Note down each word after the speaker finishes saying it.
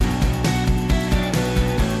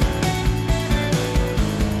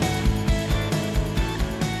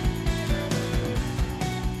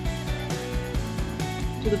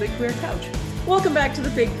Big Queer Couch. Welcome back to the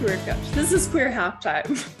Big Queer Couch. This is Queer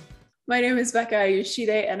Halftime. My name is Becca. I use she,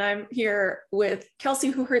 they, and I'm here with Kelsey,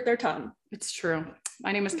 who hurt their tongue. It's true.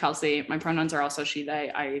 My name is Kelsey. My pronouns are also she,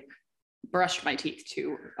 they. I brushed my teeth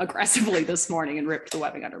too aggressively this morning and ripped the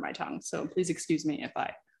webbing under my tongue. So please excuse me if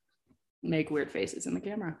I make weird faces in the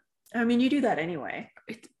camera. I mean, you do that anyway.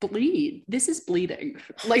 It's bleed. This is bleeding.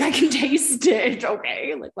 Like, I can taste it.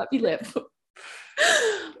 Okay, like, let me live.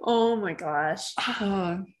 Oh my gosh.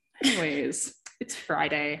 Anyways, it's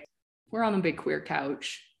Friday. We're on the Big Queer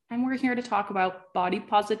Couch, and we're here to talk about body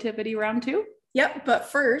positivity round 2. Yep, but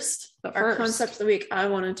first, our concept of the week, I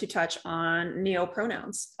wanted to touch on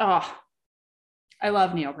neopronouns. Oh, I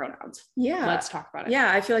love neopronouns. Yeah. Let's talk about it.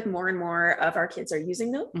 Yeah, I feel like more and more of our kids are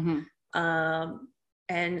using them. Mm-hmm.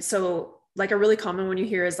 And so, like, a really common one you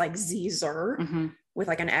hear is like Zer Mm-hmm. with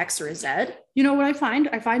like an X or a Z. You know what I find?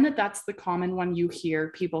 I find that that's the common one you hear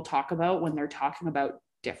people talk about when they're talking about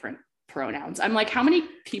different pronouns. I'm like, how many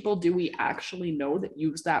people do we actually know that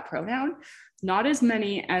use that pronoun? Not as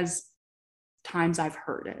many as times I've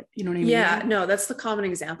heard it. You know what I mean? Yeah, no, that's the common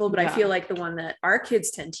example, but Yeah. I feel like the one that our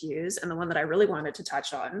kids tend to use and the one that I really wanted to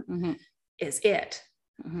touch on Mm-hmm. is it,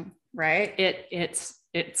 Mm-hmm. right? It's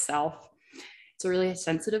itself. It's a really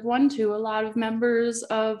sensitive one to a lot of members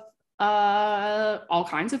of all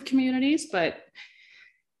kinds of communities, but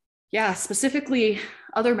yeah, specifically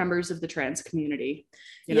other members of the trans community.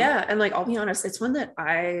 You know? Yeah, and like, I'll be honest, it's one that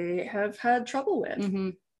I have had trouble with. Mm-hmm.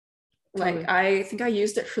 Like, Totally. I think I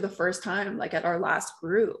used it for the first time, like at our last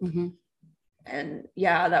group. Mm-hmm. And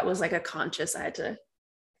yeah, that was like a conscious, I had to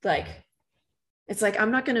like, it's like,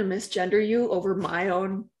 I'm not going to misgender you over my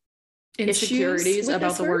own Insecurities with about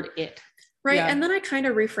this the word it. right? Yeah. And then I kind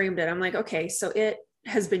of reframed it. I'm like, okay, so it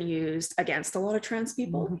has been used against a lot of trans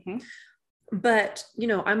people. Mm-hmm. But, you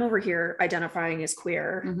know, I'm over here identifying as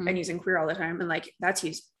queer Mhm. and using queer all the time. And like, that's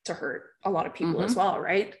used to hurt a lot of people Mhm. as well,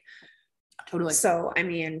 right? Totally. So, I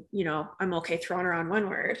mean, you know, I'm okay throwing around one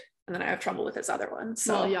word and then I have trouble with this other one.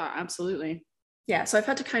 So, Well, yeah, absolutely. yeah. So I've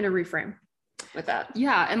had to kind of reframe with that.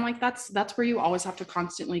 Yeah. And like, that's where you always have to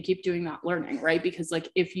constantly keep doing that learning, right? Because like,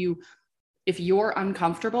 if you're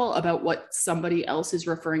uncomfortable about what somebody else is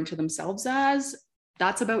referring to themselves as,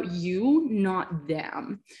 that's about you, not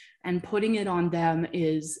them. And putting it on them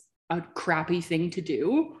is a crappy thing to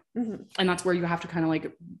do. Mhm. And that's where you have to kind of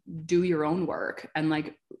like do your own work and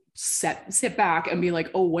like sit back and be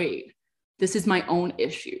like, oh, wait, this is my own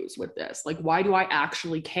issues with this. Like, why do I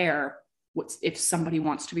actually care if somebody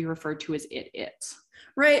wants to be referred to as it?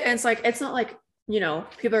 Right. And it's like, it's not like, you know,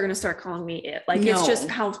 people are going to start calling me it. Like, it's No. just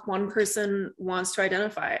how one person wants to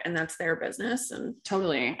identify and that's their business. And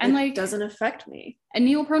Totally. And it like, doesn't affect me. and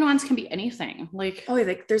neopronouns can be anything. Like, Oh,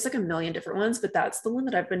 like there's like a million different ones, but that's the one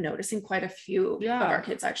that I've been noticing quite a few of Yeah. our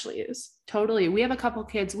kids actually use. totally. We have a couple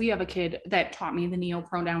kids. We have a kid that taught me the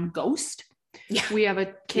neopronoun ghost. Yeah. We have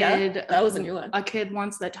a kid. That was a new one. A kid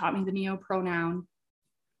once that taught me the neopronoun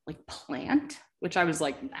like plant, which I was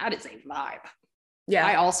like, that is a vibe. Yeah.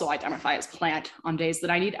 I also identify as plant on days that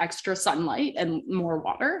I need extra sunlight and more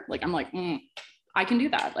water. Like, I'm like, I can do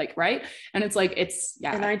that. Like, right. And it's like,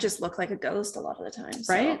 yeah. And I just look like a ghost a lot of the time.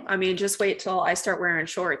 So, Right? I mean, just wait till I start wearing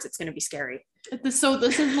shorts. It's going to be scary. So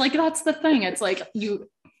this is like, that's the thing. It's like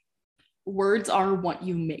words are what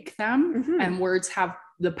you make them, Mhm. and words have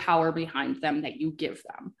the power behind them that you give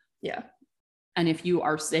them. Yeah. And if you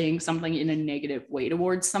are saying something in a negative way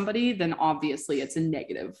towards somebody, then obviously it's a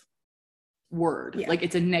negative word. Yeah. Like,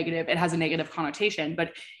 it's a negative, it has a negative connotation.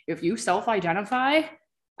 But if you self-identify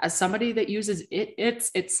as somebody that uses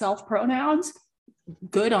its self pronouns,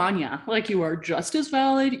 good on you. Like, you are just as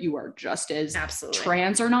valid. You are just as Absolutely.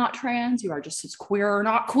 trans or not trans. You are just as queer or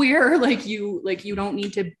not queer. Like, you don't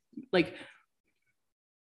need to like.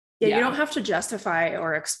 Yeah, you don't have to justify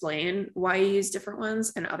or explain why you use different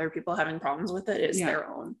ones, and other people having problems with it is their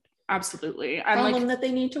own Absolutely. And problem like, that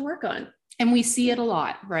they need to work on. and we see it a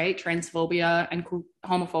lot, right? Transphobia and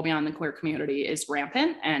homophobia in the queer community is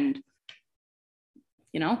rampant, and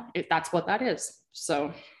you know, that's what that is.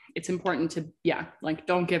 So it's important to, like,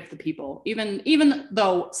 don't give the people, even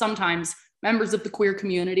though sometimes members of the queer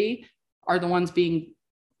community are the ones being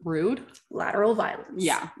rude. Lateral violence.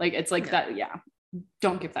 Yeah. Like, it's like that. Yeah.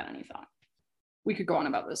 Don't give that any thought. We could go on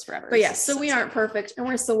about this forever. But yeah, so we aren't perfect and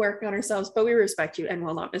we're still working on ourselves, but we respect you and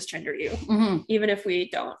will not misgender you, Mhm. even if we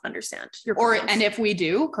don't understand your and if we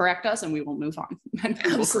do, correct us and we will move on and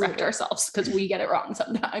we will correct ourselves because we get it wrong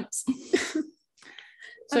sometimes.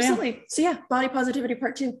 Absolutely. So yeah, body positivity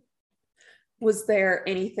part 2. Was there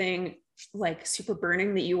anything like super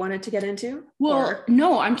burning that you wanted to get into? Well,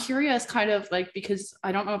 no, I'm curious kind of like, because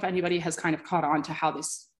I don't know if anybody has kind of caught on to how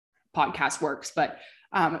this podcast works, but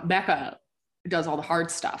Becca does all the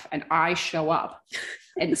hard stuff and I show up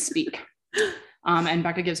and speak. And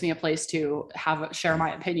Becca gives me a place to share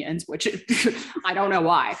my opinions, which I don't know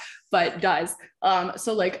why, but does.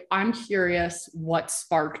 So like, I'm curious what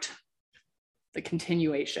sparked the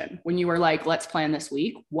continuation when you were like, let's plan this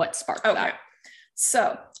week. What sparked that?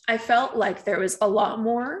 So I felt like there was a lot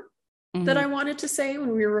more that I wanted to say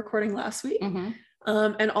when we were recording last week.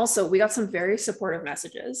 And also we got some very supportive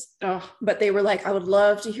messages, but they were like, I would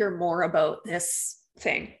love to hear more about this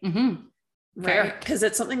thing. Right. Because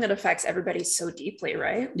it's something that affects everybody so deeply,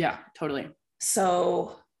 right? Yeah, totally.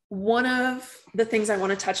 So one of the things I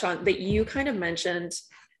want to touch on that you kind of mentioned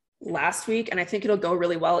last week, and I think it'll go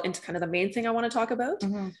really well into kind of the main thing I want to talk about,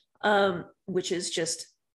 which is just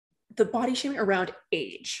the body shaming around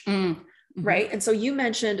age. Right. And so you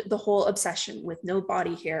mentioned the whole obsession with no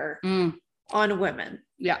body hair on women.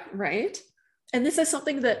 Yeah. Right. And this is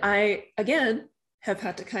something that I, again, have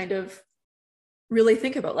had to kind of really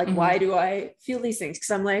think about, like, why do I feel these things?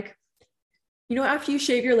 Because I'm like, you know, after you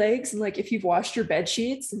shave your legs and like if you've washed your bed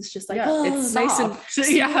sheets, it's just like, it's nice and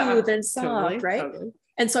smooth and soft, right? Totally.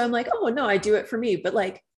 And so I'm like, oh no, I do it for me. But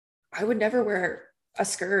like, I would never wear a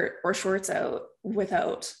skirt or shorts out with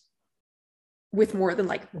more than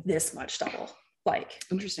like this much stubble. Like,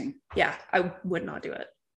 interesting. Yeah, I would not do it.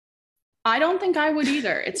 I don't think I would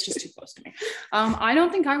either. It's just too close to me. I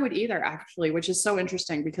don't think I would either, actually, which is so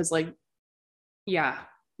interesting because like, yeah,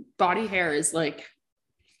 body hair is like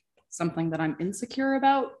something that I'm insecure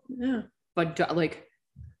about. Yeah. But like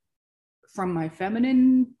from my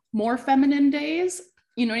more feminine days,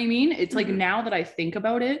 you know what I mean? It's like now that I think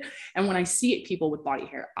about it and when I see people with body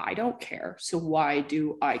hair, I don't care. So why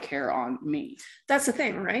do I care on me? That's the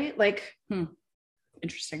thing, right? Like,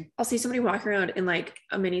 interesting. I'll see somebody walking around in like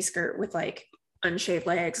a mini skirt with like unshaved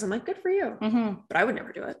legs. I'm like, good for you. But I would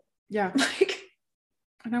never do it. Yeah. Like,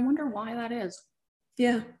 and I wonder why that is.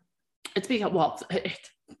 Yeah. It's because, well,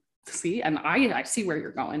 see, and I see where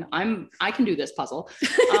you're going. I can do this puzzle.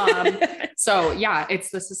 So yeah, it's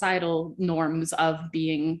the societal norms of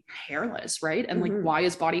being hairless, right? And like, why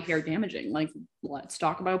is body hair damaging? Like, let's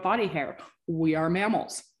talk about body hair. We are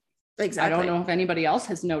mammals. Exactly. I don't know if anybody else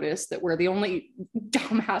has noticed that we're the only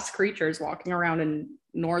dumbass creatures walking around in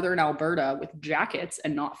northern Alberta with jackets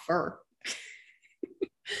and not fur.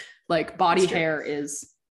 Like, body hair is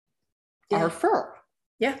our fur.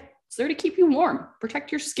 Yeah. It's there to keep you warm,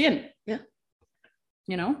 protect your skin. Yeah.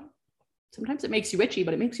 You know, sometimes it makes you itchy,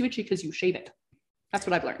 but it makes you itchy because you shave it. That's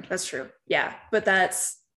what I've learned. That's true. Yeah. But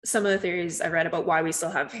that's some of the theories I read about why we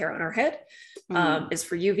still have hair on our head, is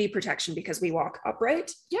for UV protection because we walk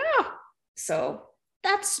upright. Yeah. So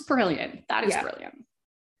that's brilliant. That is brilliant.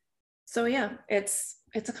 So yeah, it's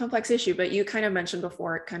a complex issue, but you kind of mentioned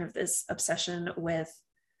before kind of this obsession with,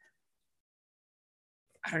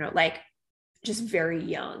 I don't know, like just very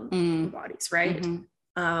young bodies, right?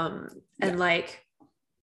 And like,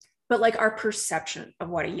 but like our perception of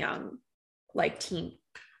what a young like teen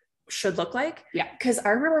should look like. Yeah. Because I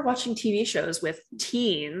remember watching TV shows with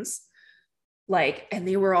teens, like, and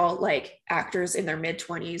they were all like actors in their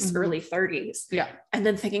mid-20s, early 30s. Yeah. And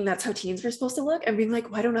then thinking that's how teens were supposed to look and being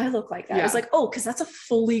like, why don't I look like that? I was like, oh, because that's a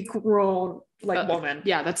fully grown like woman.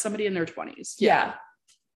 Yeah, that's somebody in their 20s. Yeah.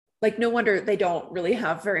 Like, no wonder they don't really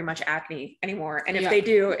have very much acne anymore. And if they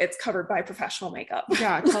do, it's covered by professional makeup.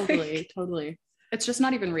 Yeah, totally. Totally. It's just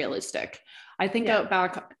not even realistic. I think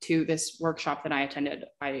back to this workshop that I attended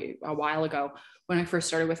a while ago when I first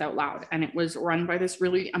started with Out Loud, and it was run by this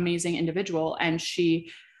really amazing individual. And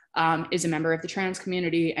she is a member of the trans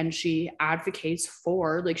community, and she advocates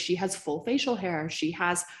for, like, she has full facial hair. She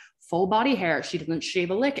has full body hair. She doesn't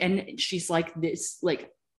shave a lick. And she's like, this,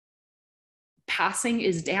 like, passing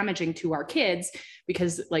is damaging to our kids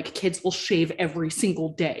because like kids will shave every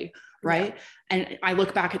single day, right? And I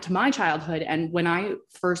look back to my childhood, and when I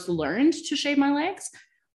first learned to shave my legs,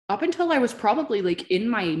 up until I was probably like in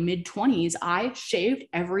my mid-20s, I shaved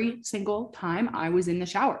every single time I was in the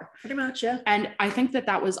shower. Pretty much, yeah. And I think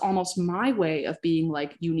that was almost my way of being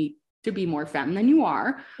like, you need to be more femme than you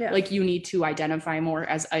are. Yeah. Like, you need to identify more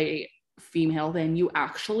as a female than you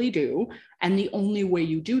actually do. And the only way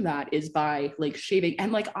you do that is by like shaving.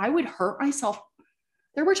 And like, I would hurt myself.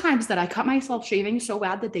 There were times that I cut myself shaving so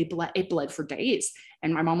bad that it bled for days.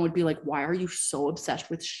 And my mom would be like, why are you so obsessed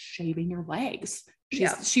with shaving your legs?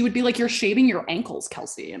 She would be like, you're shaving your ankles,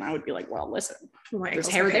 Kelsey. And I would be like, well, listen, there's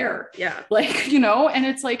hair there. Yeah. Like, you know, and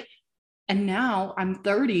it's like, and now I'm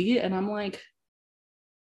 30 and I'm like,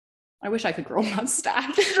 I wish I could grow a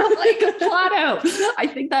mustache. Like, flat out. I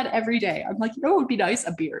think that every day. I'm like, you know, it would be nice,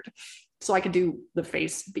 a beard. so I could do the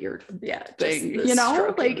face beard thing, just you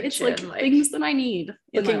know, like the it's chin, like things that I need.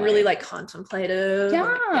 Looking really like contemplative.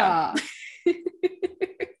 Yeah.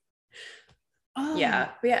 Oh. Yeah.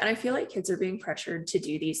 And I feel like kids are being pressured to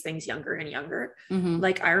do these things younger and younger. Mm-hmm.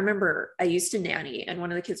 Like I remember I used to nanny and one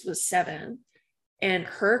of the kids was 7 and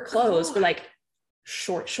her clothes were like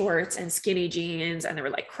short shorts and skinny jeans and they were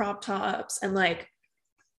like crop tops and like,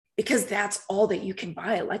 because that's all that you can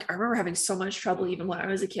buy. Like I remember having so much trouble even when I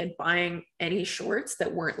was a kid buying any shorts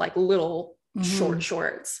that weren't like little short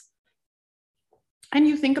shorts. And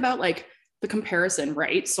you think about like the comparison,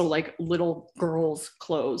 right? So like little girls'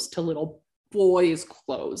 clothes to little boys'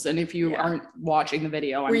 clothes. And if you aren't watching the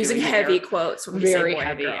video, we're using heavy quotes, very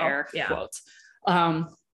heavy air quotes.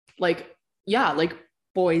 Like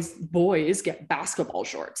boys get basketball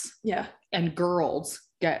shorts. Yeah. And girls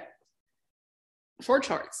get short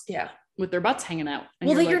shorts. Yeah. With their butts hanging out. And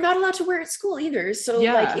well, you're not allowed to wear at school either. So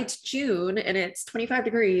like it's June and it's 25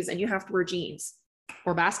 degrees and you have to wear jeans.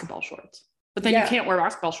 Or basketball shorts. But then you can't wear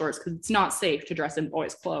basketball shorts because it's not safe to dress in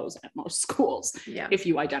boys' clothes at most schools if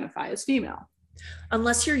you identify as female.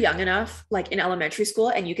 Unless you're young enough, like in elementary school,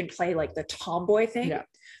 and you can play like the tomboy thing,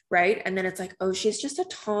 right? And then it's like, oh, she's just a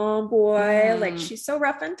tomboy. Like she's so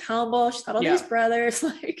rough and tumble. She's got all these brothers.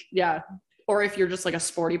 Like, or if you're just like a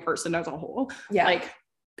sporty person as a whole, like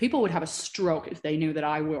people would have a stroke if they knew that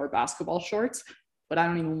I wore basketball shorts. But I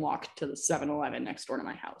don't even walk to the 7-Eleven next door to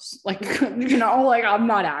my house. Like, you know, like I'm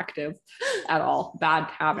not active at all. Bad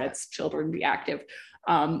habits, children be active.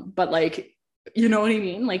 But like, you know what I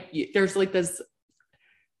mean? Like there's like this,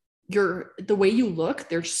 the way you look,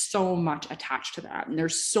 there's so much attached to that. And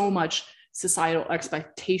there's so much societal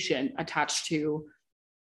expectation attached to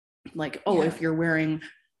like, if you're wearing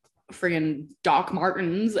friggin' Doc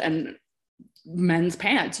Martens and men's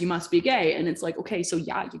pants, you must be gay. And it's like, okay, so you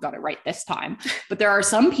got it right this time. But there are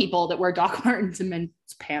some people that wear Doc Martens and men's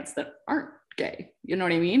pants that aren't gay. You know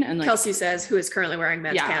what I mean? And like Kelsey says, who is currently wearing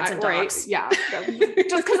men's pants and Docs. Yeah. Just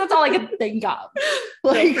because that's all I can think of.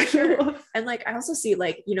 Like, for sure. And like, I also see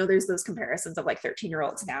like, you know, there's those comparisons of like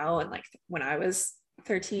 13-year-olds now and like when I was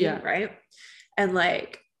 13, right? And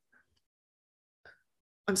like,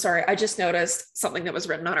 I'm sorry, I just noticed something that was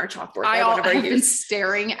written on our chalkboard. I've been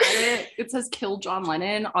staring at it. It says "Kill John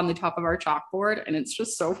Lennon" on the top of our chalkboard, and it's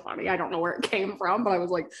just so funny. I don't know where it came from, but I was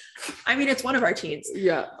like, I mean, it's one of our teens.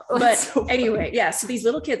 Yeah. But so anyway, so these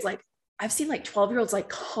little kids, like I've seen like 12-year-olds like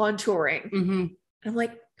contouring. And I'm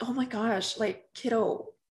like, oh my gosh, like kiddo.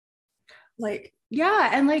 Like,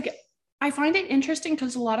 and like I find it interesting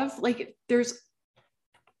because a lot of like there's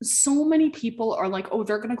so many people are like, oh,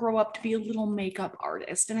 they're going to grow up to be a little makeup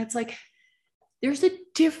artist. And it's like, there's a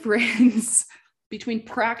difference between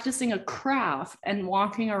practicing a craft and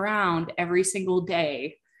walking around every single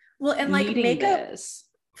day. Well, and like makeup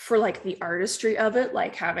for like the artistry of it,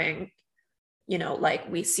 like having, you know,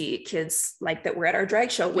 like we see kids like that were at our drag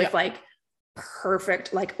show with like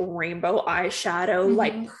perfect, like rainbow eyeshadow,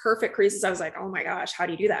 like perfect creases. I was like, oh my gosh, how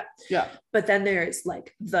do you do that? Yeah. But then there's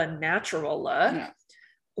like the natural look.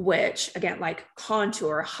 Which again, like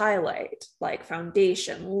contour, highlight, like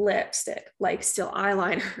foundation, lipstick, like still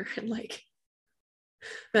eyeliner and like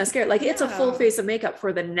mascara. Like it's a full face of makeup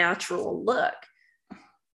for the natural look.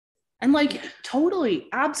 And like totally,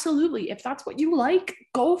 absolutely. If that's what you like,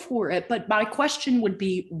 go for it. But my question would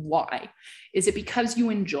be, why? Is it because you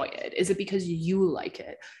enjoy it? Is it because you like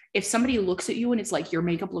it? If somebody looks at you and it's like your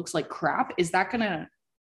makeup looks like crap, is that gonna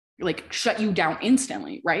like shut you down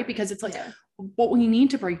instantly, right? Because it's like what we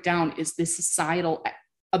need to break down is this societal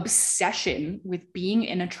obsession with being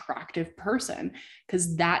an attractive person,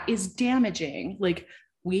 because that is damaging. Like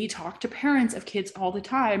we talk to parents of kids all the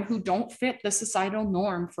time who don't fit the societal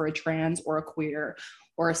norm for a trans or a queer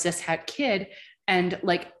or a cishet kid, and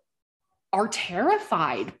like are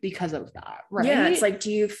terrified because of that, right? Yeah, it's like,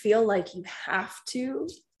 do you feel like you have to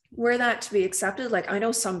wear that to be accepted? Like I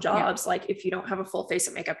know some jobs, like if you don't have a full face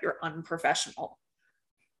of makeup, you're unprofessional.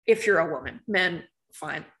 If you're a woman, men,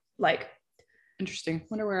 fine. Like, interesting.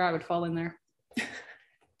 Wonder where I would fall in there.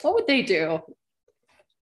 What would they do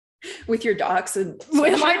with your docs and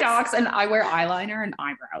with my docs? And I wear eyeliner and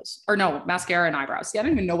eyebrows, or no, mascara and eyebrows. I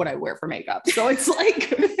don't even know what I wear for makeup. So it's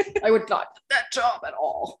like I would not do that job at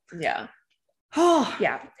all. Yeah. Oh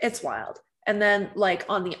yeah, it's wild. And then like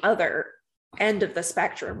on the other end of the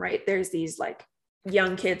spectrum, right? There's these like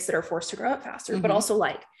young kids that are forced to grow up faster, but also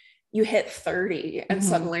like you hit 30 and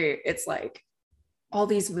suddenly it's like all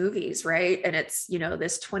these movies, right? And it's, you know,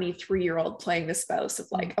 this 23-year-old playing the spouse of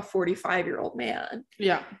like a 45-year-old man.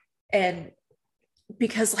 Yeah. And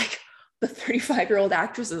because like the 35-year-old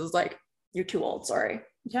actress is like, you're too old, sorry.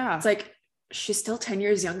 Yeah. It's like, she's still 10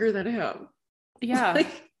 years younger than him. Yeah.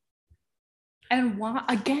 Like, and why,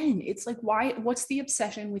 again, it's like, why, what's the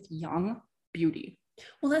obsession with young beauty?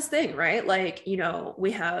 well, that's the thing, right? Like, you know,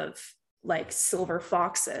 we have like silver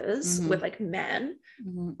foxes with like men,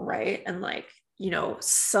 right? And like, you know,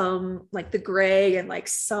 some like the gray and like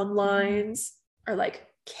some lines are like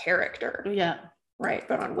character. Yeah. Right.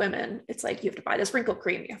 But on women, it's like you have to buy this wrinkle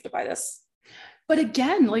cream, you have to buy this. But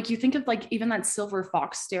again, like you think of like even that silver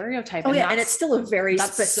fox stereotype. Oh, yeah. And it's still a very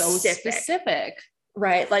that's so specific.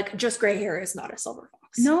 Right. Like just gray hair is not a silver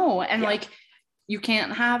fox. No. And like you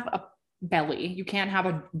can't have a belly, you can't have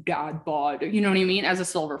a dad bod, you know what I mean? As a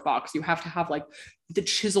silver fox, you have to have like the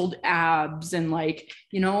chiseled abs and like,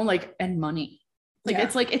 you know, like, and money. Like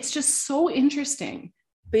it's like, it's just so interesting.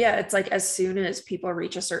 But yeah, it's like as soon as people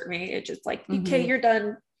reach a certain age, it's like, okay, you're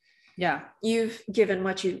done. Yeah. You've given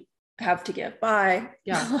what you have to give. Bye.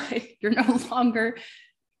 Yeah. Like, you're no longer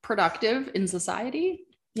productive in society.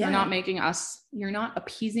 Yeah. You're not making us, you're not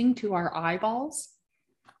appeasing to our eyeballs.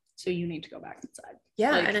 So you need to go back inside.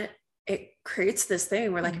 Yeah. Like, and it creates this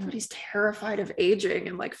thing where like everybody's terrified of aging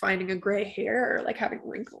and like finding a gray hair or like having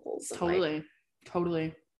wrinkles. Totally.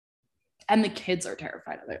 Totally. And the kids are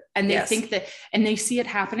terrified of it. And they think that, and they see it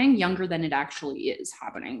happening younger than it actually is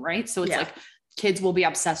happening. Right. So it's like kids will be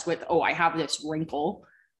obsessed with, oh, I have this wrinkle.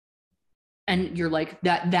 And you're like,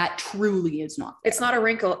 that truly is not there. It's not a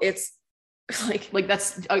wrinkle. It's like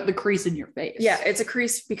that's the crease in your face. Yeah. It's a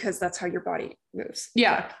crease because that's how your body moves.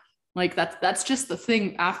 Yeah. Like that's just the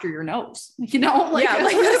thing after your nose, you know, like,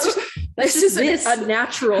 like that's just a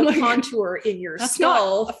natural contour in your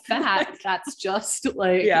skull. Not fat. That's just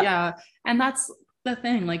like, And that's the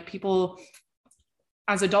thing. Like people,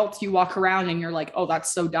 as adults, you walk around and you're like, oh,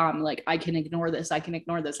 that's so dumb. Like I can ignore this. I can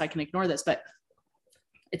ignore this. I can ignore this. But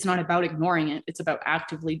it's not about ignoring it. It's about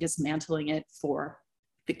actively dismantling it for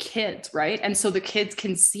the kids. Right. And so the kids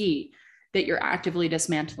can see that you're actively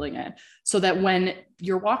dismantling it so that when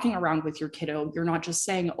you're walking around with your kiddo, you're not just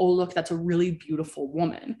saying, oh, look, that's a really beautiful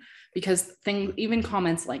woman. Because even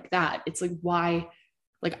comments like that, it's like, why?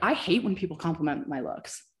 Like, I hate when people compliment my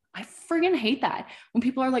looks. I friggin' hate that. When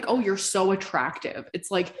people are like, oh, you're so attractive. It's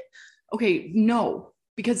like, okay, no,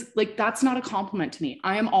 because like, that's not a compliment to me.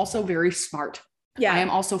 I am also very smart. Yeah. I am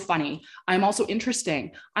also funny. I am also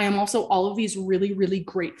interesting. I am also all of these really, really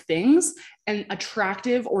great things, and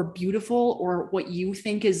attractive or beautiful or what you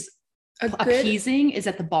think is appeasing is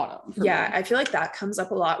at the bottom. Yeah. Me. I feel like that comes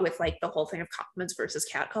up a lot with like the whole thing of compliments versus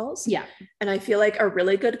catcalls. Yeah. And I feel like a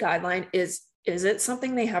really good guideline is it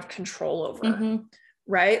something they have control over?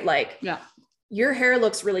 Right? Like, your hair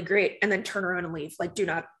looks really great, and then turn around and leave. Like, do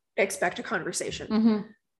not expect a conversation.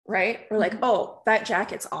 Right? Or like, oh, that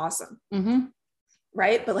jacket's awesome.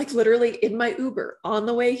 Right. But like literally in my Uber on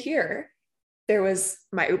the way here,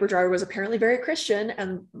 my Uber driver was apparently very Christian,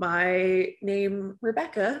 and my name,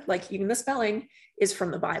 Rebecca, like even the spelling is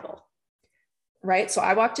from the Bible. Right. So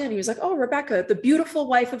I walked in, he was like, oh, Rebecca, the beautiful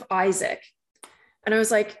wife of Isaac. And I was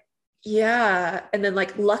like, yeah. And then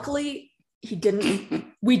like, luckily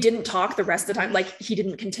we didn't talk the rest of the time. Like he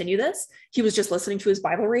didn't continue this. He was just listening to his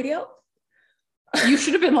Bible radio. You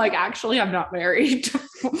should have been like, actually, I'm not married.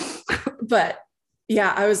 But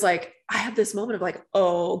yeah, I was like, I had this moment of like,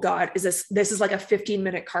 oh God, this is like a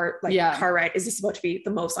 15-minute car ride. Is this about to be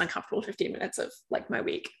the most uncomfortable 15 minutes of like my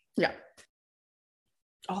week? Yeah.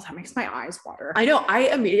 Oh, that makes my eyes water. I know. I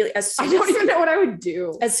immediately, I don't even know what I would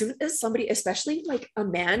do. As soon as somebody, especially like a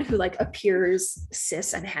man who like appears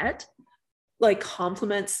cis and het, like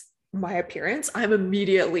compliments my appearance, I'm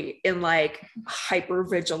immediately in like hyper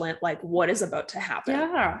vigilant, like what is about to happen.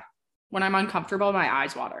 Yeah. When I'm uncomfortable, my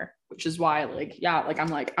eyes water, which is why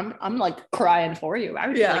I'm like crying for you. I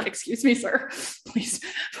would be like, excuse me, sir, please.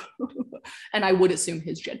 And I would assume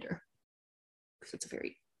his gender, because it's a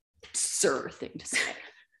very sir thing to say.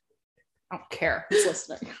 I don't care who's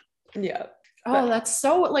listening. Yeah. Oh, that's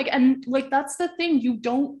so like, and like, that's the thing. You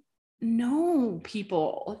don't know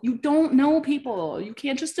people. You don't know people. You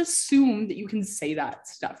can't just assume that you can say that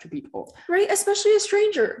stuff to people. Right. Especially a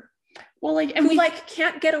stranger. Well, like, and we like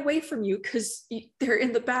can't get away from you because they're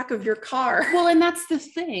in the back of your car. Well, and that's the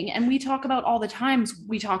thing. And we talk about all the times,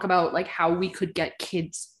 we talk about like how we could get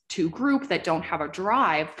kids to group that don't have a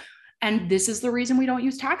drive. And this is the reason we don't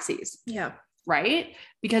use taxis. Yeah. Right.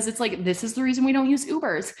 Because it's like, this is the reason we don't use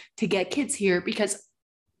Ubers to get kids here, because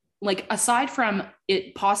like, aside from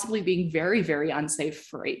it possibly being very, very unsafe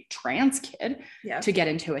for a trans kid to get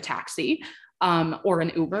into a taxi or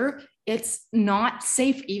an Uber, it's not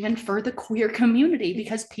safe even for the queer community,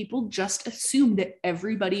 because people just assume that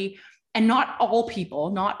everybody, and not all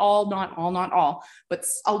people, not all, but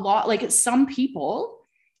a lot, like some people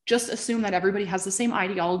just assume that everybody has the same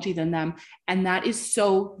ideology than them. And that is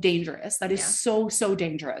so dangerous. That is so, so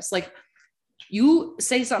dangerous. Like, you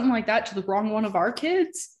say something like that to the wrong one of our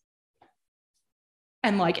kids,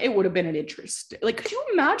 and like, it would have been an interest. Like, could you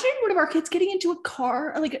imagine one of our kids getting into a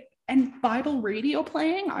car, like, and Bible radio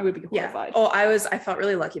playing? I would be horrified. Oh, I felt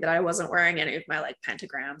really lucky that I wasn't wearing any of my like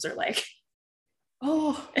pentagrams or like,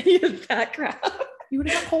 any of that crap. You would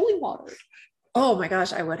have got holy water. Oh my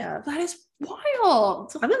gosh, I would have. That is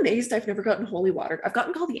wild. I'm amazed I've never gotten holy water. I've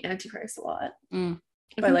gotten called the Antichrist a lot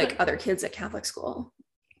by like other kids at Catholic school.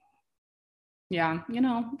 Yeah, you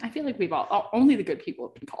know, I feel like we've all only the good people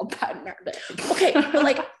have been called that in our day. Okay, but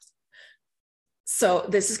like, so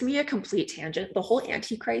this is gonna be a complete tangent. The whole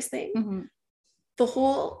Antichrist thing, the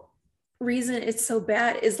whole reason it's so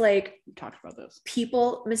bad is like, we talked about this.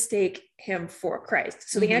 People mistake him for Christ.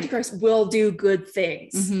 So the Antichrist will do good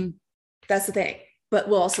things. That's the thing. But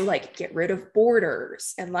we'll also like get rid of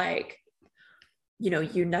borders and like, you know,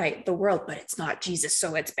 unite the world, but it's not Jesus,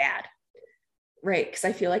 so it's bad. Right. Because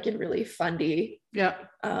I feel like in really fundy,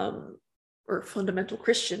 or fundamental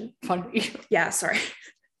Christian. Fundy. Yeah, sorry.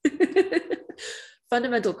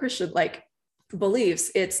 Fundamental Christian like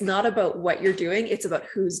beliefs, it's not about what you're doing, it's about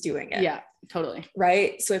who's doing it. Yeah, totally.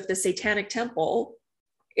 Right. So if the Satanic Temple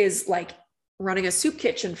is like running a soup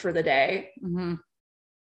kitchen for the day,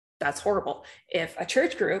 that's horrible. If a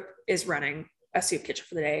church group is running a soup kitchen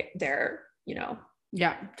for the day, they're, you know.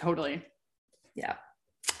 Yeah, totally. Yeah.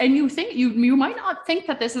 And you think you might not think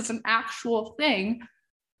that this is an actual thing,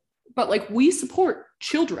 but like, we support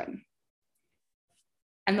children.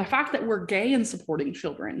 And the fact that we're gay and supporting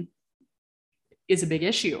children is a big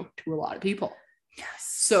issue to a lot of people. Yes.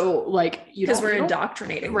 So like, because we're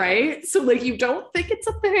indoctrinating, right? So like, you don't think it's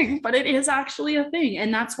a thing, but it is actually a thing.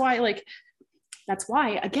 And that's why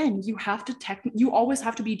again, you always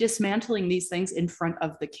have to be dismantling these things in front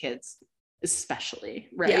of the kids, especially,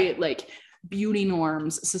 right? Like beauty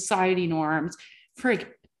norms, society norms.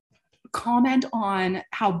 Comment on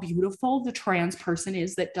how beautiful the trans person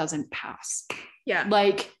is that doesn't pass. Yeah.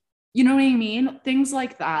 Like, you know what I mean? Things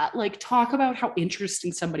like that. Like, talk about how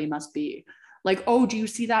interesting somebody must be. Like, oh, do you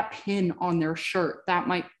see that pin on their shirt? That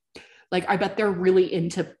might, like, I bet they're really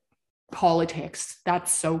into politics.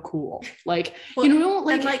 That's so cool. Like, well, you know,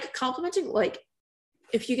 like, and like complimenting, like,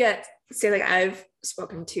 if you get, say, like, I've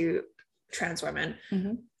spoken to trans women,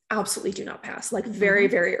 absolutely do not pass, like very,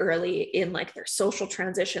 very early in like their social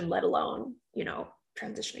transition, let alone, you know,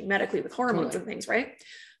 transitioning medically with hormones and things, right?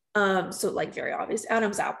 So like very obvious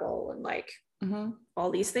Adam's apple and like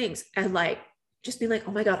all these things, and like just being like,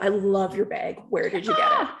 oh my God, I love your bag. Where did you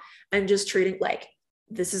get it? And just treating like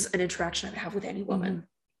this is an interaction I would have with any woman.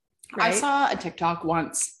 Right? I saw a TikTok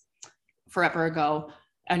once forever ago,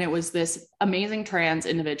 and it was this amazing trans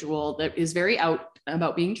individual that is very out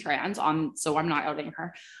about being trans so I'm not outing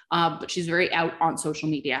her, but she's very out on social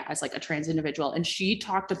media as like a trans individual. And she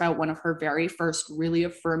talked about one of her very first really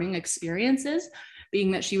affirming experiences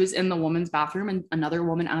being that she was in the woman's bathroom and another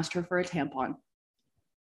woman asked her for a tampon.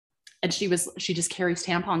 And she just carries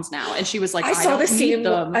tampons now. And she was like, I saw the same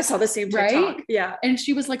TikTok. Right? Yeah. And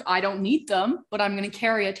she was like, I don't need them, but I'm going to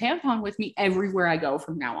carry a tampon with me everywhere I go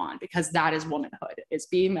from now on, because that is womanhood, is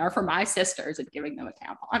being there for my sisters and giving them a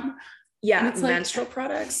tampon. Yeah. It's menstrual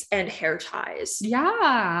products and hair ties.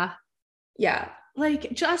 Yeah. Yeah.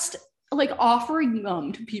 Like, just like offering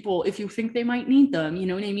them to people if you think they might need them. You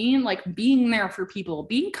know what I mean? Like, being there for people,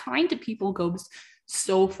 being kind to people goes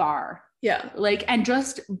so far. Yeah. Like, and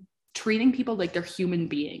just treating people like they're human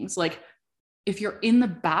beings. Like, if you're in the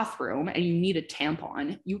bathroom and you need a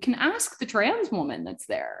tampon, you can ask the trans woman that's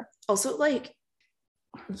there. Also, like,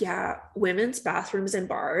 yeah, women's bathrooms and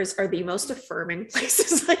bars are the most affirming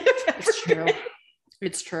places I have ever It's true. been.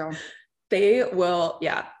 It's true. They will,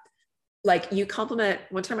 yeah. Like,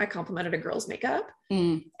 one time I complimented a girl's makeup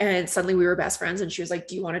and suddenly we were best friends and she was like,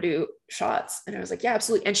 do you want to do shots? And I was like, yeah,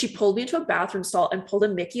 absolutely. And she pulled me into a bathroom stall and pulled a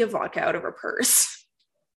Mickey of vodka out of her purse.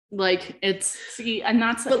 Like, and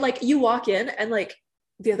that's, but like, you walk in and like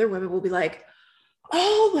the other women will be like,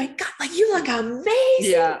 oh my God, like, you look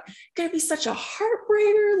amazing. Yeah. Gonna be such a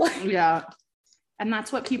heartbreaker. Like, yeah. And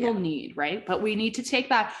that's what people need, right? But we need to take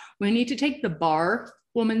the bar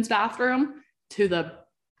woman's bathroom to the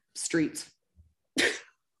streets.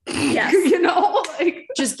 Yes. You know, like,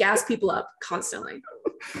 just gas people up constantly.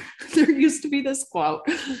 There used to be this quote,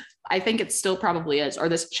 I think it still probably is, or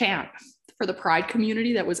this chant for the pride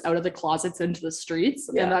community that was out of the closets into the streets.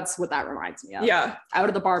 Yeah. And that's what that reminds me of. Yeah. Out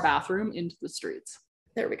of the bar bathroom into the streets.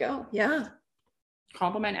 There we go. Yeah.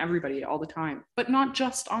 Compliment everybody all the time, but not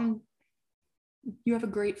just on you have a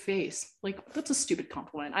great face. Like, that's a stupid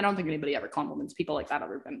compliment. I don't think anybody ever compliments people like that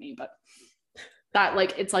other than me, but that,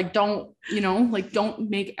 like, it's like, don't, you know, like, don't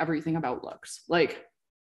make everything about looks. Like,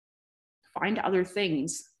 find other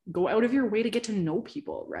things, go out of your way to get to know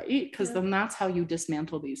people, right? Because then that's how you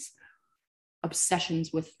dismantle these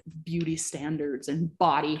obsessions with beauty standards and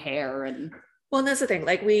body hair. And well, and that's the thing,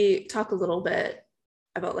 like, we talk a little bit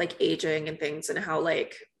about like aging and things, and how,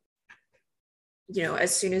 like, you know,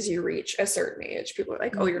 as soon as you reach a certain age, people are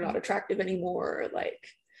like, oh, you're not attractive anymore, like,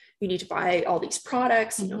 you need to buy all these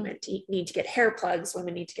products, you know, men need to get hair plugs,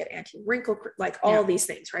 women need to get anti-wrinkle, like all these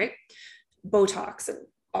things, right? Botox and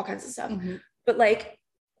all kinds of stuff. But like,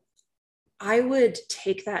 I would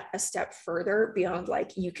take that a step further beyond,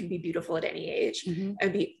 like, you can be beautiful at any age,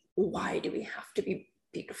 and be, why do we have to be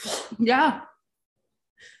beautiful? Yeah.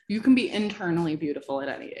 You can be internally beautiful at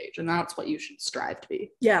any age, and that's what you should strive to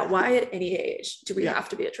be. Yeah. Why at any age do we have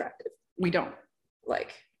to be attractive? We don't.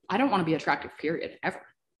 Like, I don't want to be attractive, period, ever.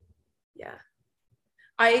 Yeah.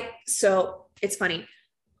 So it's funny.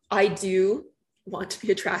 I do want to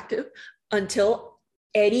be attractive until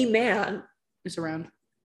any man is around,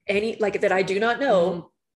 any, like, that I do not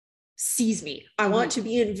know sees me. I want to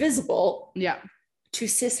be invisible to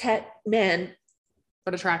cishet men,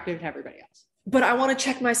 but attractive to everybody else. But I want to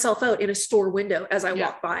check myself out in a store window as I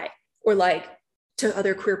walk by, or like to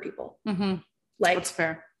other queer people. Like, that's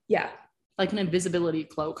fair. Yeah. Like an invisibility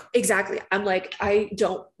cloak. Exactly. I'm like,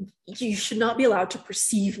 you should not be allowed to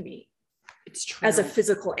perceive me. It's true. As a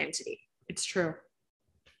physical entity. It's true.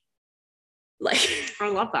 Like, I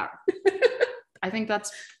love that. I think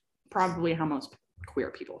that's probably how most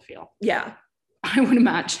queer people feel. Yeah. I would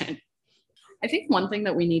imagine. I think one thing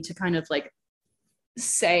that we need to kind of like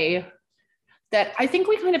say that I think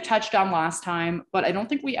we kind of touched on last time, but I don't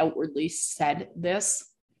think we outwardly said this.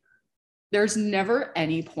 There's never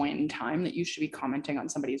any point in time that you should be commenting on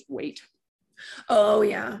somebody's weight. Oh,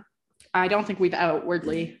 yeah. I don't think we've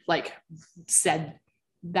outwardly like said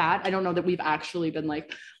that. I don't know that we've actually been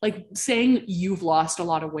like saying you've lost a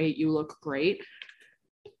lot of weight, you look great,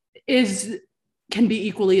 can be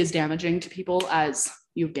equally as damaging to people as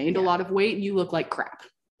you've gained a lot of weight and you look like crap.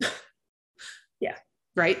 Yeah.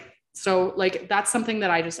 Right. So like, that's something that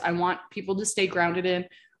I want people to stay grounded in.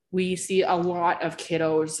 We see a lot of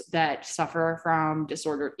kiddos that suffer from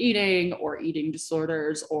disordered eating or eating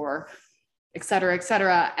disorders or et cetera, et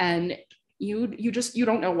cetera. And you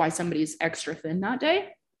don't know why somebody's extra thin that day.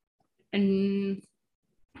 And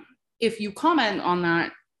if you comment on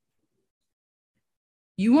that,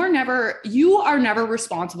 you are never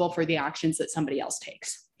responsible for the actions that somebody else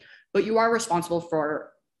takes, but you are responsible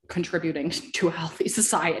for contributing to a healthy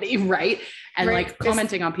society, right? And like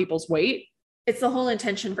commenting on people's weight. It's the whole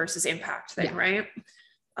intention versus impact thing, right?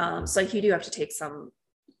 So like, you do have to take some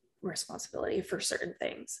responsibility for certain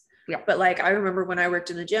things. Yeah. But like, I remember when I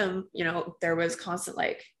worked in the gym, you know, there was constant,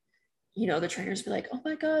 like, you know, the trainers be like, oh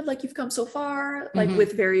my God, like, you've come so far, like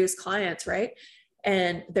with various clients, right?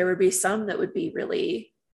 And there would be some that would be really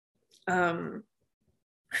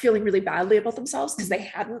feeling really badly about themselves because they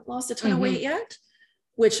hadn't lost a ton of weight yet,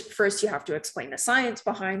 which first you have to explain the science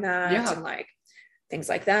behind that and like things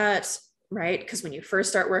like that, right? Because when you first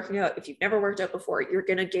start working out, if you've never worked out before, you're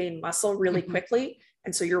going to gain muscle really quickly.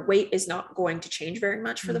 And so your weight is not going to change very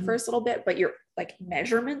much for the first little bit, but your like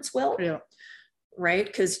measurements will, right?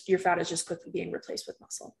 Because your fat is just quickly being replaced with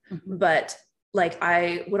muscle. But like,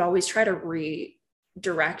 I would always try to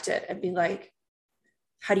redirect it and be like,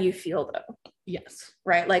 how do you feel though? Yes.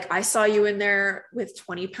 Right. Like, I saw you in there with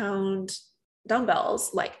 20-pound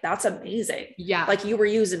dumbbells. Like, that's amazing. Yeah. Like, you were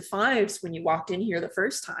using 5s when you walked in here the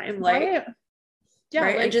first time. Like, yeah.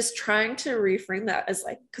 Right. Like, and just trying to reframe that as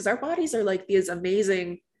like, because our bodies are like these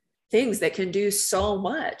amazing things that can do so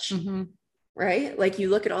much. Right. Like,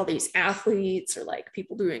 you look at all these athletes or like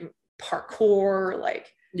people doing parkour,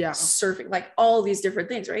 like surfing, like all these different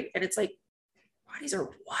things. Right. And it's like, bodies are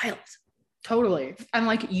wild. Totally. And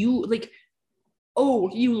like, you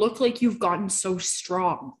look like you've gotten so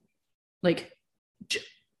strong. Like,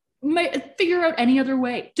 figure out any other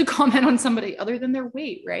way to comment on somebody other than their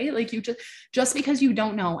weight, right? Like, you just because you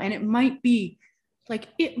don't know, and it might be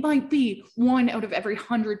 1 out of every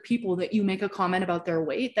 100 people that you make a comment about their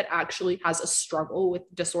weight that actually has a struggle with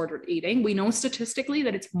disordered eating. We know statistically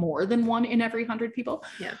that it's more than 1 in every 100 people.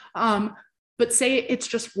 Yeah. But say it's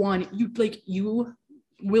just 1, you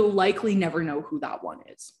will likely never know who that one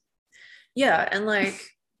is. Yeah. And like,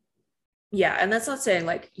 yeah. And that's not saying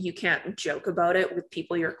like you can't joke about it with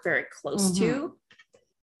people you're very close to,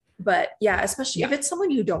 but yeah, especially if it's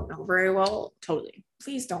someone you don't know very well, totally.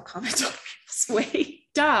 Please don't comment on people's weight.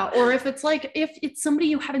 Duh. Or if it's somebody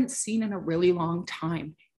you haven't seen in a really long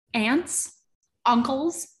time, aunts,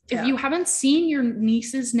 uncles, if you haven't seen your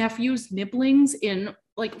nieces, nephews, nibblings in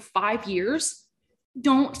like 5 years,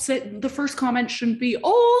 don't sit. The first comment shouldn't be,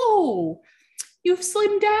 oh, you've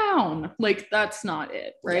slimmed down. Like, that's not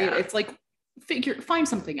it, right? Yeah. It's like, find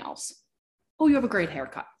something else. Oh, you have a great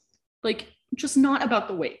haircut. Like, just not about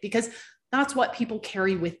the weight, because that's what people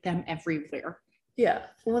carry with them everywhere. Yeah.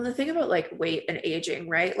 Well, the thing about like weight and aging,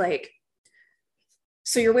 right? Like,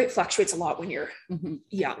 so your weight fluctuates a lot when you're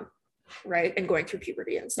young, right? And going through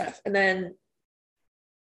puberty and stuff. And then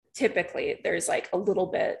typically there's like a little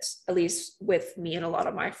bit, at least with me and a lot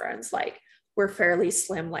of my friends, like we're fairly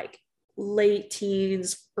slim, like late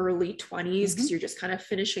teens, early 20s, because you're just kind of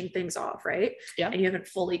finishing things off, right? Yeah. And you haven't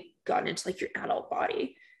fully gotten into like your adult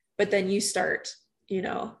body. But then you start, you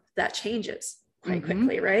know, that changes quite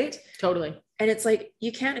quickly, right? Totally. And it's like,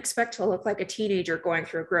 you can't expect to look like a teenager going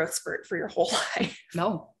through a growth spurt for your whole life.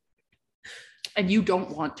 No. And you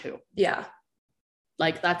don't want to. Yeah.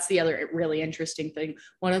 Like, that's the other really interesting thing.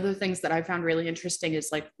 One of the things that I found really interesting is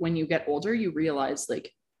like, when you get older, you realize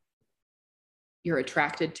like you're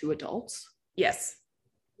attracted to adults. Yes.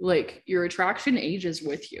 Like, your attraction ages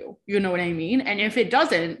with you. You know what I mean? And if it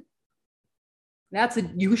doesn't,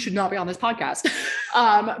 you should not be on this podcast.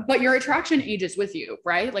 But your attraction ages with you,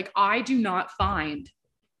 right? Like, I do not find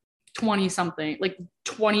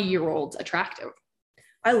 20-year-olds attractive.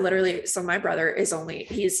 So my brother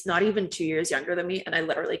he's not even 2 years younger than me. And I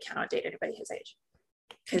literally cannot date anybody his age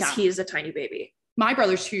because he's a tiny baby. My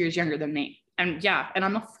brother's 2 years younger than me. And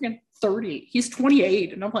I'm a freaking 30. He's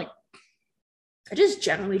 28. And I'm like, I just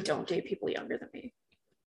generally don't date people younger than me.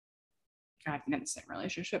 I've been in the same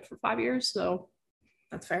relationship for 5 years. So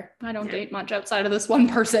that's fair. I don't date much outside of this one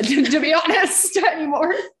person, to be honest,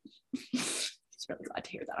 anymore. Just really glad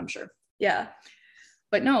to hear that, I'm sure. Yeah.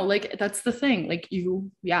 But no, like, that's the thing. Like,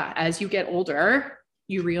 as you get older,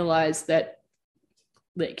 you realize that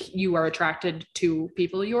like you are attracted to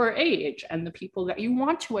people your age, and the people that you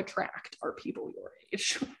want to attract are people your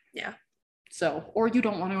age. Yeah. So, or you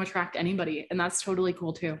don't want to attract anybody, and that's totally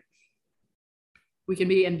cool too. We can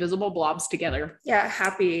be invisible blobs together. Yeah.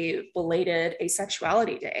 Happy belated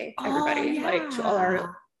asexuality day, everybody. Like, to all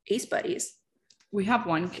our ace buddies. We have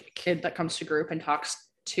one kid that comes to group and talks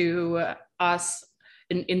to us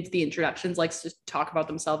in the introductions, likes to talk about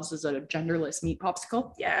themselves as a genderless meat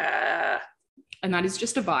popsicle. Yeah. And that is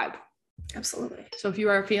just a vibe. Absolutely. So if you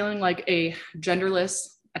are feeling like a genderless,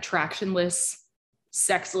 attractionless,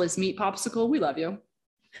 sexless meat popsicle, we love you.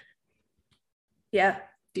 Yeah.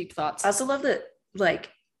 Deep thoughts. I also love that, like,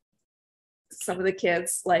 some of the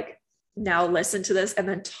kids like now listen to this and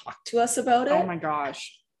then talk to us about it. Oh my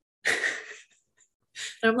gosh.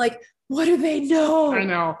 And I'm like, what do they know? I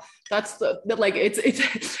know. That's like,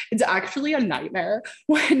 it's actually a nightmare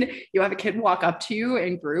when you have a kid walk up to you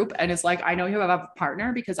in group and it's like, I know you have a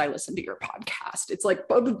partner because I listened to your podcast. It's like,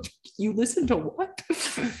 but you listen to what?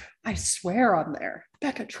 I swear on there.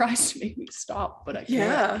 Becca tries to make me stop, but I can't.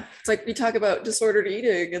 Yeah. It's like, we talk about disordered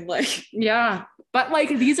eating and like, yeah. But like,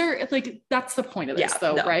 these are like, that's the point of this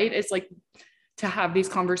right? It's like to have these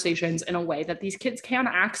conversations in a way that these kids can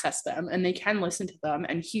access them and they can listen to them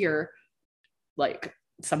and hear like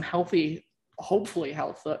some hopefully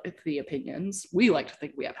healthy opinions. We like to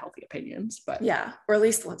think we have healthy opinions, but yeah, or at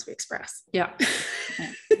least the ones we express. Yeah.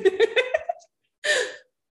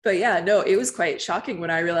 But yeah, no, it was quite shocking when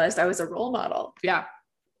I realized I was a role model. Yeah.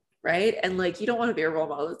 Right. And like, you don't want to be a role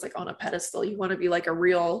model that's like on a pedestal. You want to be like a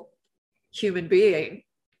real human being.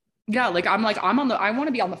 Yeah. Like, I want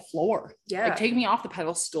to be on the floor. Yeah. Like, take me off the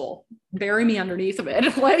pedestal, bury me underneath of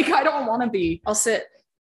it. Like, I don't want to be. I'll sit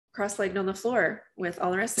cross-legged on the floor with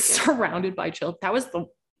all the rest of it. Surrounded by children. That was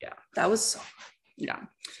so fun. Yeah.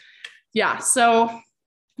 Yeah. So,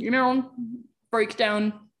 break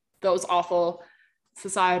down those awful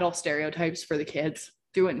societal stereotypes for the kids.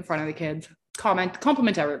 Do it in front of the kids.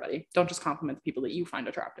 Compliment everybody. Don't just compliment the people that you find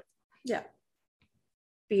attractive. Yeah.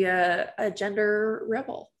 Be a gender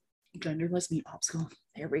rebel. Genderless meat popsicle.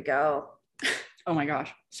 There we go. Oh my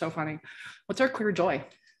gosh. So funny. What's our queer joy?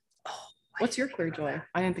 What's your queer joy?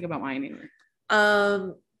 I didn't think about mine either.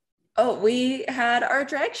 We had our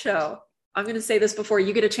drag show. I'm going to say this before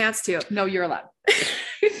you get a chance to. No, you're allowed.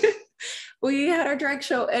 We had our drag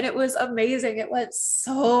show and it was amazing. It went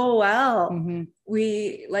so well. Mm-hmm.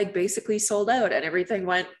 We like basically sold out and everything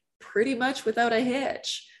went pretty much without a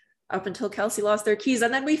hitch up until Kelsey lost their keys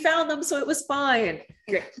and then we found them. So it was fine.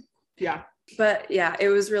 Yeah. But yeah, it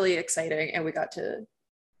was really exciting. And we got to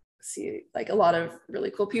see like a lot of really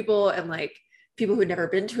cool people and like people who'd never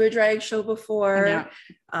been to a drag show before.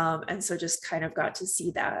 Yeah. And so just kind of got to see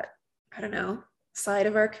that, I don't know, side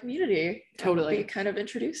of our community. Totally. Be kind of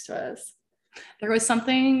introduced to us. There was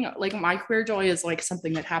something like my queer joy is like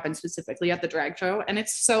something that happened specifically at the drag show. And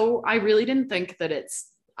it's so, I really didn't think that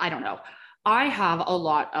I don't know. I have a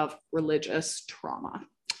lot of religious trauma.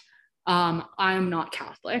 I'm not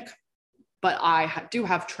Catholic, but I do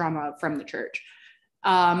have trauma from the church.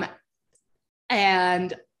 And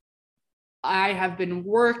I have been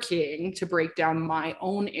working to break down my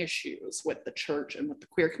own issues with the church and with the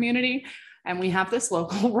queer community. And we have this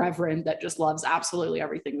local reverend that just loves absolutely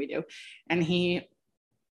everything we do. And he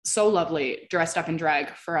so lovely dressed up in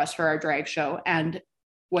drag for us for our drag show and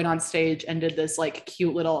went on stage and did this like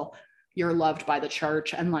cute little, "You're loved by the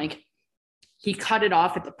church." And like, he cut it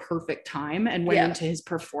off at the perfect time and went into his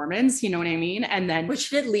performance, you know what I mean? And then,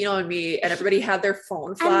 which did Lean on Me, and everybody had their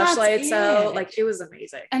phone flashlights out. Like, it was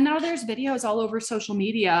amazing. And now there's videos all over social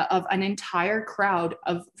media of an entire crowd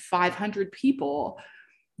of 500 people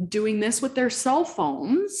doing this with their cell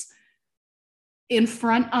phones in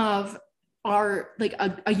front of our, like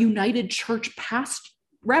a United Church past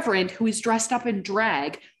reverend who is dressed up in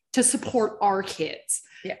drag to support our kids.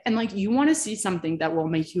 Yeah. And like, you want to see something that will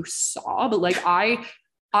make you sob. Like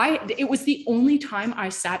it was the only time I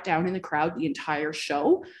sat down in the crowd the entire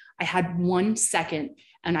show. I had 1 second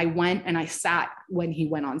and I went and I sat when he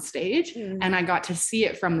went on stage and I got to see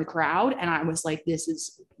it from the crowd. And I was like, this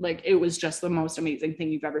is like, it was just the most amazing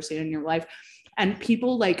thing you've ever seen in your life. And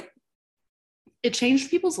people like, it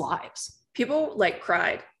changed people's lives. People like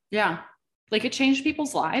cried. Yeah. Like, it changed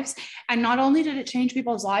people's lives. And not only did it change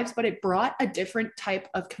people's lives, but it brought a different type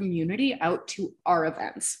of community out to our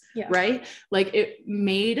events, right? Like,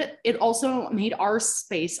 it also made our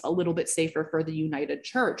space a little bit safer for the United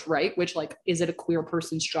Church, right? Which, like, is it a queer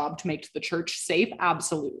person's job to make the church safe?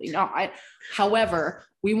 Absolutely not. However,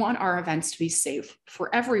 we want our events to be safe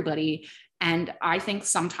for everybody. And I think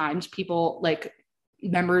sometimes people, like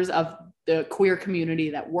members of the queer community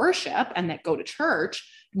that worship and that go to church,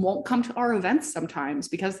 won't come to our events sometimes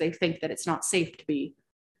because they think that it's not safe to be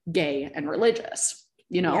gay and religious,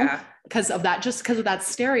 you know, because of that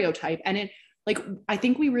stereotype. And it, like, I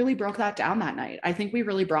think we really broke that down that night. I think we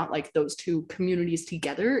really brought like those two communities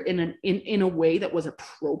together in a way that was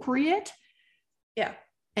appropriate,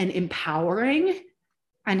 and empowering,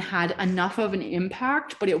 and had enough of an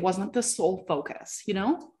impact, but it wasn't the sole focus, you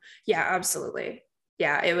know? Yeah, absolutely.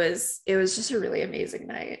 Yeah, it was just a really amazing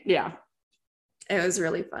night. Yeah. It was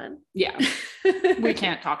really fun. Yeah. We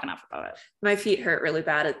can't talk enough about it. My feet hurt really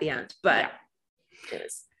bad at the end, but it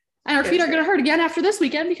was. And our feet are going to hurt again after this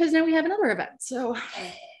weekend because now we have another event. So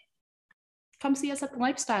come see us at the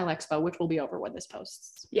Lifestyle Expo, which will be over when this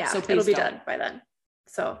posts. Yeah, so it'll be done by then.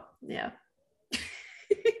 So, yeah.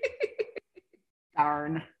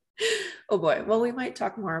 Darn. Oh boy. Well, we might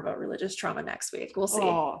talk more about religious trauma next week. We'll see.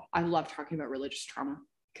 Oh, I love talking about religious trauma.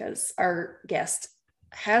 Because our guest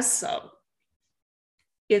has some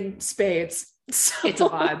in spades. So it's a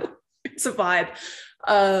vibe. It's a vibe.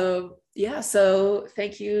 Yeah. So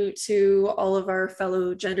thank you to all of our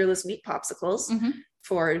fellow genderless meat popsicles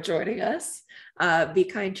for joining us. Be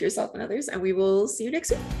kind to yourself and others, and we will see you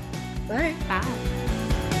next week. Bye. Bye.